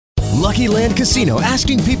Lucky Land Casino,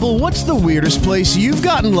 asking people, what's the weirdest place you've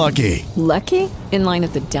gotten lucky? Lucky? In line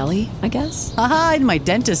at the deli, I guess? Aha, in my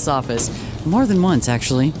dentist's office. More than once,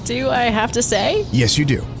 actually. Do I have to say? Yes, you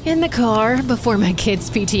do. In the car before my kids'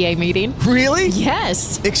 PTA meeting. Really?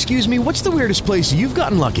 Yes. Excuse me, what's the weirdest place you've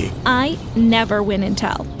gotten lucky? I never win and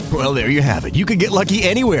tell. Well, there you have it. You can get lucky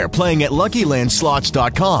anywhere, playing at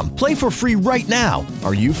LuckyLandSlots.com. Play for free right now.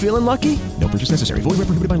 Are you feeling lucky? No purchase necessary. Void where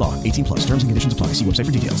prohibited by law. 18 plus. Terms and conditions apply. See website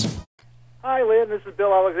for details. Hi, Lynn. This is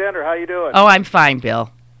Bill Alexander. How you doing? Oh, I'm fine,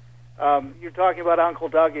 Bill. You're talking about Uncle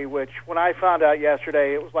Dougie, which when I found out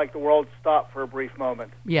yesterday, it was like the world stopped for a brief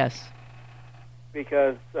moment. Yes.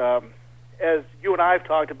 Because as you and I have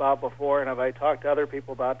talked about before, and I talked to other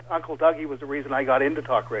people about, Uncle Dougie was the reason I got into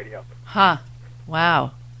talk radio. Huh.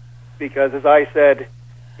 Wow. Because as I said,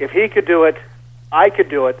 if he could do it, I could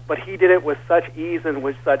do it, but he did it with such ease and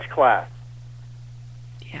with such class.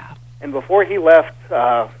 Yeah. And before he left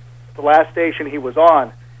the last station he was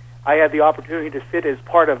on, I had the opportunity to sit as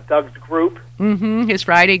part of Doug's group. Mm-hmm. His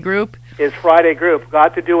Friday group. His Friday group.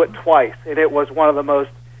 Got to do it twice, and it was one of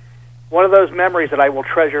those memories that I will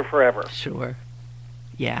treasure forever. Sure.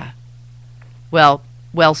 Yeah. Well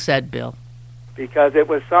said, Bill. Because it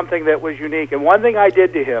was something that was unique. And one thing I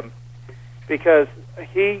did to him, because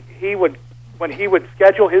he would, when he would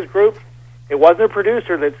schedule his group, it wasn't a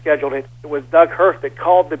producer that scheduled it. It was Doug Hoerth that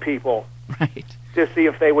called the people Right. to see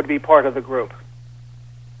if they would be part of the group.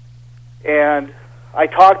 And I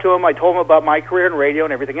talked to him. I told him about my career in radio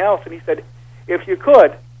and everything else. And he said, if you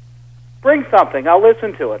could, bring something. I'll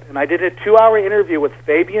listen to it. And I did a 2-hour interview with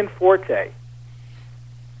Fabian Forte.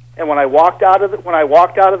 And when I walked out of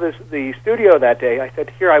the studio that day, I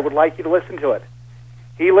said, here, I would like you to listen to it.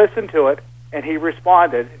 He listened to it, and he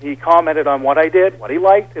responded. He commented on what I did, what he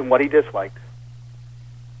liked, and what he disliked.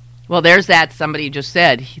 Well, there's that. Somebody just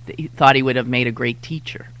said he thought he would have made a great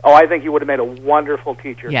teacher. Oh, I think he would have made a wonderful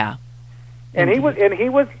teacher. Yeah. And he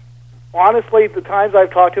was honestly, the times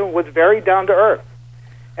I've talked to him, was very down to earth.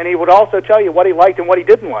 And he would also tell you what he liked and what he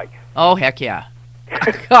didn't like. Oh, heck yeah.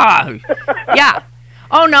 God. Yeah.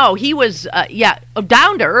 Oh, no, he was,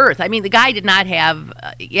 down to earth. I mean, the guy did not have,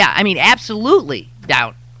 absolutely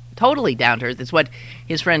totally down to earth. It's what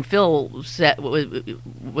his friend Phil said,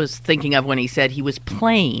 was thinking of when he said he was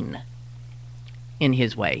plain in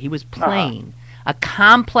his way. He was plain. A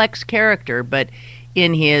complex character, but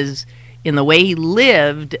in the way he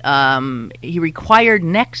lived, he required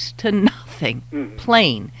next to nothing.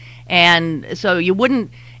 Plain. And so you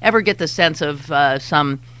wouldn't ever get the sense of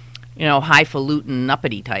some highfalutin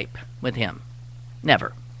uppity type with him.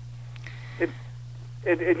 Never.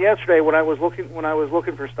 And yesterday, when I was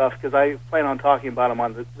looking for stuff, because I plan on talking about him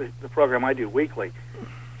on the program I do weekly,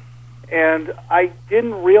 and I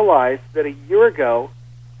didn't realize that a year ago,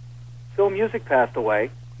 Phil Music passed away.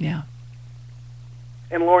 Yeah.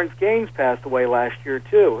 And Lawrence Gaines passed away last year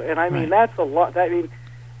too. And I mean, Right. that's a lot.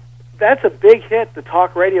 That's a big hit to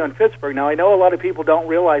talk radio in Pittsburgh. Now, I know a lot of people don't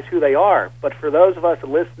realize who they are, but for those of us that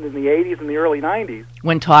listened in the 80s and the early 90s...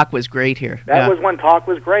 When talk was great here. That was when talk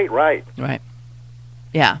was great, right. Right.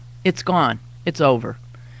 Yeah, it's gone. It's over.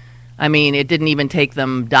 I mean, it didn't even take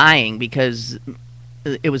them dying because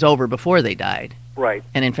it was over before they died. Right.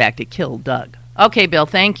 And, in fact, it killed Doug. Okay, Bill,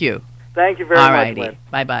 thank you. Thank you very All much, righty. Lynn.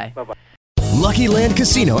 Bye-bye. Bye-bye. Lucky Land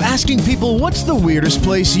Casino, asking people, what's the weirdest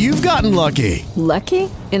place you've gotten lucky?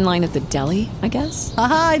 Lucky? In line at the deli, I guess?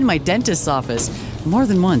 Aha, in my dentist's office. More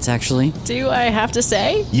than once, actually. Do I have to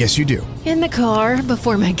say? Yes, you do. In the car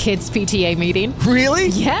before my kids' PTA meeting. Really?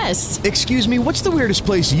 Yes. Excuse me, what's the weirdest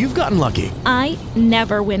place you've gotten lucky? I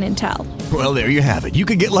never win and tell. Well, there you have it. You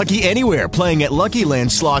can get lucky anywhere, playing at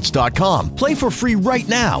LuckyLandSlots.com. Play for free right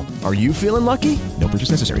now. Are you feeling lucky? No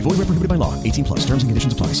purchase necessary. Void where prohibited by law. 18 plus. Terms and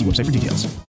conditions apply. See website for details.